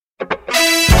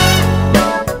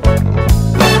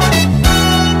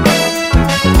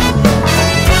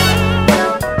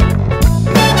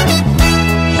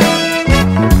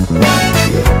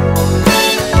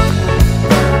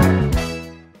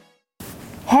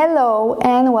Hello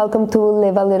and welcome to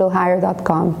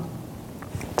livealittlehigher.com.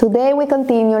 Today we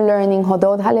continue learning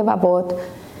Hodot HaLevavot,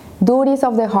 Duties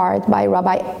of the Heart by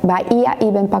Rabbi Bahia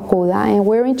Ibn Pakuda, and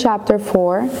we're in chapter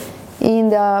 4, in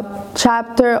the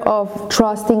chapter of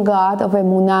trusting God, of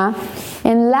Emunah.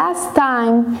 And last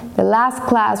time, the last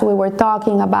class, we were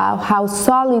talking about how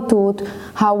solitude,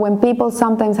 how when people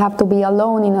sometimes have to be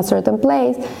alone in a certain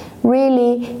place,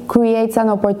 really creates an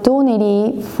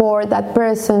opportunity for that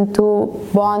person to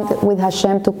bond with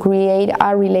Hashem, to create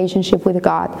a relationship with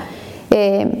God.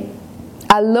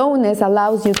 Aloneness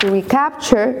allows you to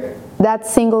recapture that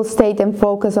single state and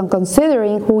focus on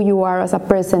considering who you are as a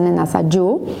person and as a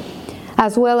Jew,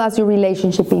 as well as your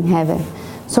relationship in heaven.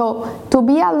 So to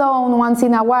be alone once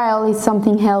in a while is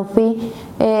something healthy.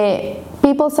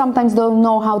 People sometimes don't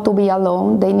know how to be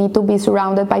alone. They need to be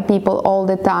surrounded by people all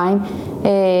the time.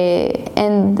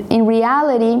 And in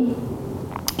reality,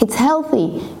 it's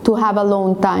healthy to have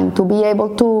alone time, to be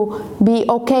able to be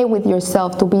okay with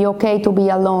yourself, to be okay to be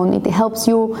alone. It helps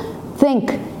you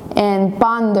think and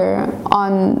ponder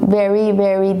on very,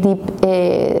 very deep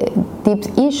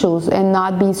issues and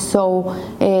not be so,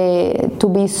 to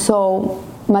be so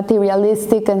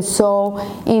materialistic and so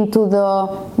into the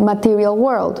material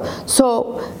world.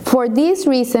 So for this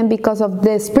reason, because of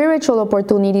the spiritual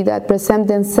opportunity that present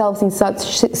themselves in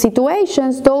such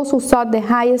situations, those who sought the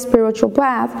highest spiritual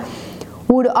path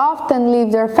would often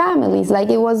leave their families. Like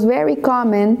it was very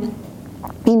common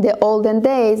in the olden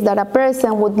days that a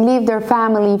person would leave their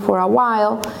family for a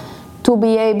while to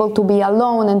be able to be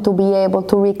alone and to be able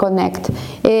to reconnect.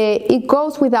 It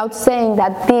goes without saying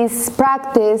that this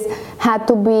practice had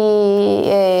to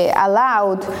be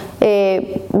allowed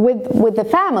with the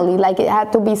family. Like it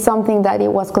had to be something that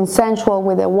it was consensual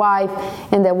with the wife,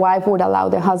 and the wife would allow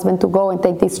the husband to go and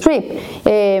take this trip.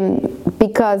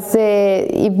 Because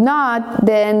if not,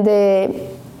 then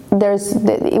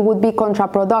it would be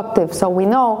counterproductive. So we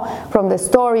know from the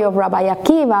story of Rabbi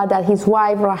Akiva that his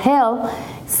wife Rahel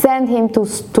sent him to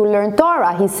learn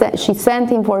Torah. She sent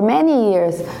him for many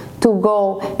years to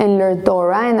go and learn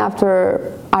Torah, and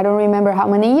after I don't remember how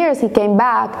many years, he came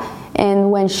back. And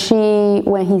when he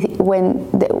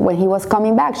was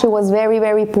coming back, she was very,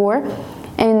 very poor,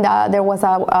 and there was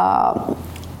a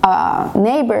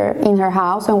neighbor in her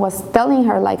house and was telling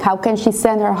her, like, how can she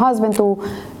send her husband to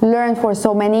learn for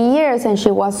so many years, and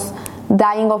she was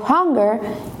dying of hunger,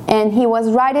 and he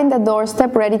was right in the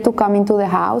doorstep ready to come into the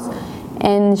house.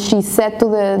 And she said to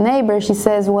the neighbor, she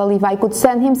says, well, if I could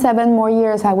send him 7 more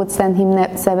years, I would send him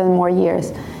 7 more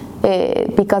years,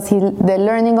 because the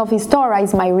learning of his Torah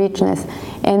is my richness.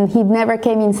 And he never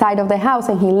came inside of the house,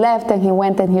 and he left and he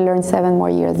went and he learned 7 more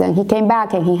years. Then he came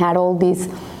back and he had all these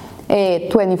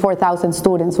 24,000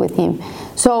 students with him.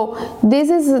 So this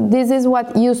is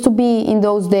what used to be in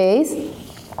those days.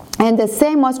 And the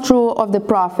same was true of the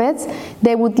prophets.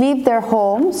 They would leave their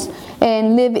homes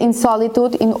and live in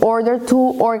solitude in order to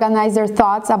organize their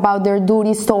thoughts about their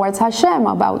duties towards Hashem,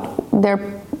 about their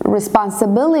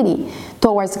responsibility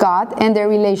towards God and their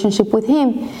relationship with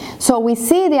Him. So we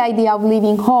see the idea of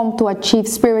leaving home to achieve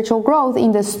spiritual growth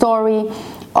in the story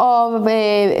of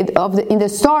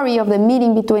the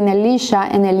meeting between Elisha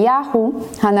and Eliyahu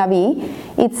Hanavi.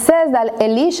 It says that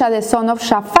Elisha, the son of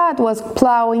Shaphat, was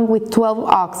plowing with 12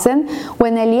 oxen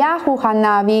when Eliyahu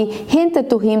Hanavi hinted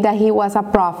to him that he was a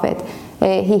prophet.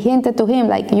 He hinted to him,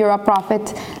 like, you're a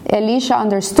prophet. Elisha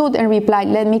understood and replied,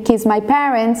 let me kiss my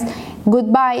parents,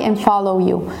 goodbye, and follow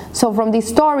you. So from this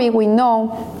story we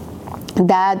know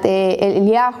that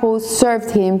Eliyahu served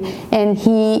him, and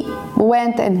he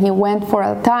went for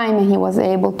a time, and he was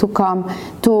able to come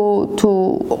to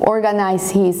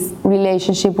organize his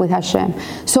relationship with Hashem.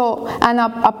 So an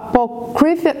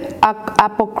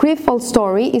apocryphal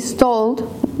story is told.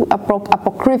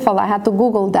 Apocryphal, I had to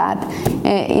Google that.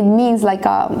 It means like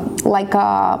a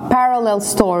parallel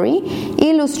story.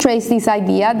 Illustrates this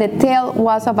idea. The tale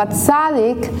was of a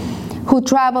tzaddik who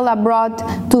traveled abroad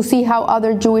to see how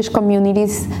other Jewish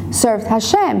communities served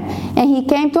Hashem. And he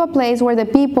came to a place where the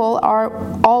people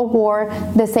all wore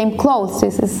the same clothes.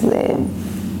 This is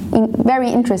very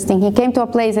interesting. He came to a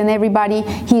place and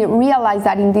he realized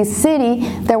that in this city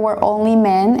there were only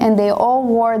men, and they all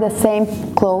wore the same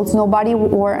clothes. Nobody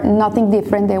wore nothing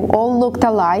different. They all looked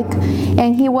alike.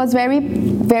 And he was very,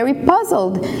 very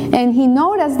puzzled. And he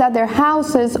noticed that their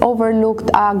houses overlooked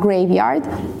a graveyard.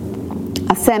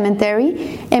 a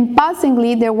cemetery, and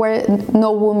passingly there were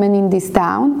no women in this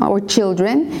town or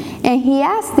children, and he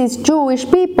asked these Jewish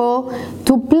people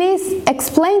to please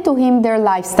explain to him their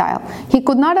lifestyle. He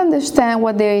could not understand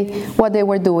what they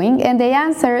were doing, and they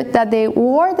answered that they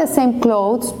wore the same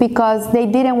clothes because they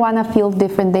didn't want to feel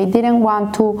different. They didn't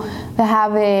want to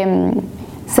have a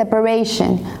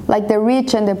separation, like the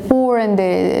rich and the poor and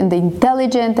the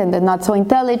intelligent and the not so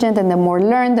intelligent and the more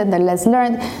learned and the less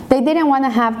learned. They didn't want to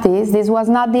have this. This was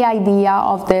not the idea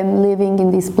of them living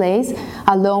in this place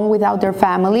alone without their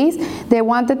families. They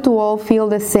wanted to all feel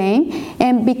the same,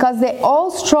 and because they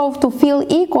all strove to feel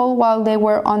equal while they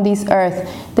were on this earth.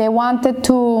 They wanted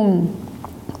to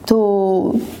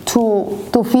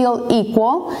feel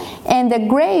equal, and the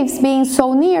graves being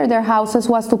so near their houses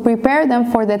was to prepare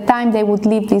them for the time they would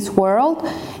leave this world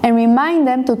and remind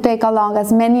them to take along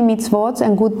as many mitzvot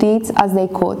and good deeds as they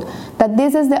could. That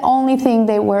this is the only thing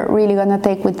they were really going to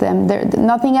take with them.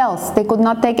 Nothing else. They could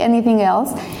not take anything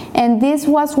else. And this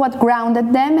was what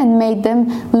grounded them and made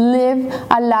them live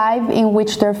a life in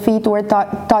which their feet were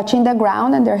touching the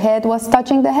ground and their head was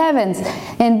touching the heavens.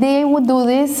 And they would do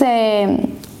this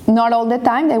not all the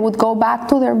time. They would go back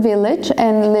to their village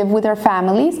and live with their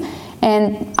families.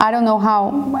 And I don't know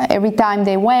how every time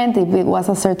they went, if it was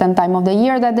a certain time of the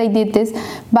year that they did this,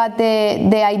 but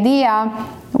the idea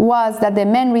was that the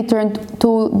men returned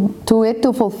to it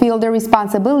to fulfill their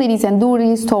responsibilities and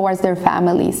duties towards their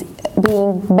families,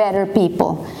 being better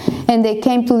people. And they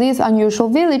came to this unusual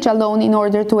village alone in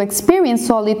order to experience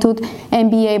solitude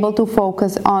and be able to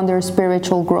focus on their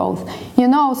spiritual growth. You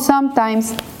know,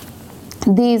 sometimes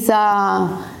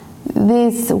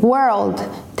this world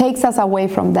takes us away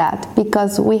from that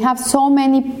because we have so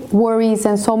many worries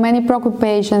and so many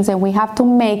preoccupations, and we have to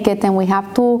make it, and we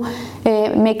have to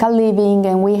make a living,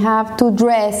 and we have to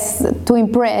dress to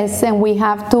impress, and we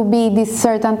have to be this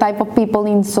certain type of people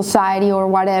in society or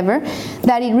whatever,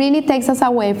 that it really takes us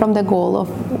away from the goal of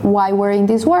why we're in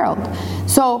this world.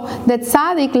 So the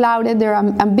tzaddik lauded their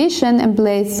ambition and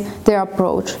blessed their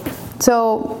approach.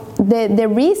 So the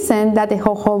reason that the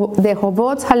Hovot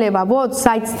HaLevavot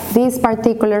cites this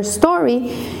particular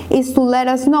story is to let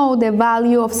us know the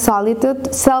value of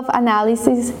solitude,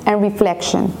 self-analysis, and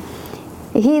reflection.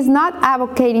 He is not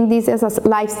advocating this as a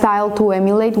lifestyle to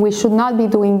emulate. We should not be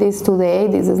doing this today.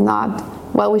 This is not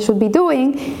what we should be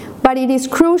doing. But it is a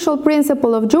crucial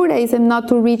principle of Judaism not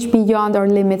to reach beyond our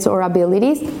limits or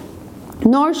abilities,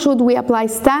 nor should we apply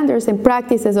standards and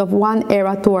practices of one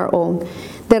era to our own.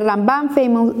 The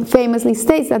Rambam famously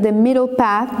states that the middle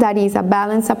path, that is a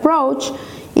balanced approach,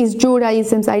 is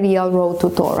Judaism's ideal road to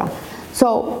Torah.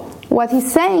 So what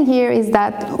he's saying here is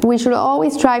that we should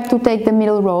always strive to take the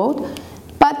middle road.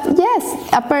 But yes,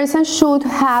 a person should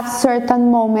have certain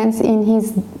moments in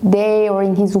his day or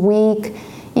in his week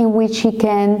in which he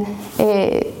can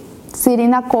sit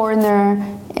in a corner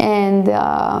and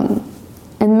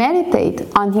meditate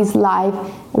on his life,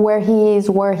 where he is,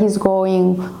 where he's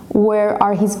going, where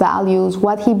are his values,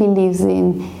 what he believes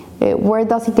in, where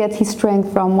does he get his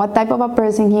strength from, what type of a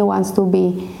person he wants to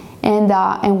be,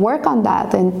 and work on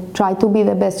that and try to be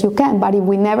the best you can. But if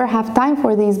we never have time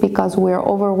for this because we're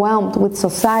overwhelmed with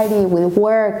society, with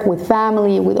work, with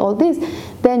family, with all this,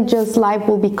 then just life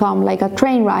will become like a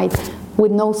train ride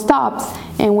with no stops,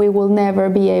 and we will never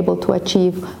be able to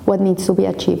achieve what needs to be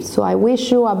achieved. So I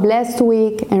wish you a blessed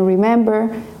week, and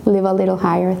remember, live a little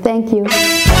higher. Thank you.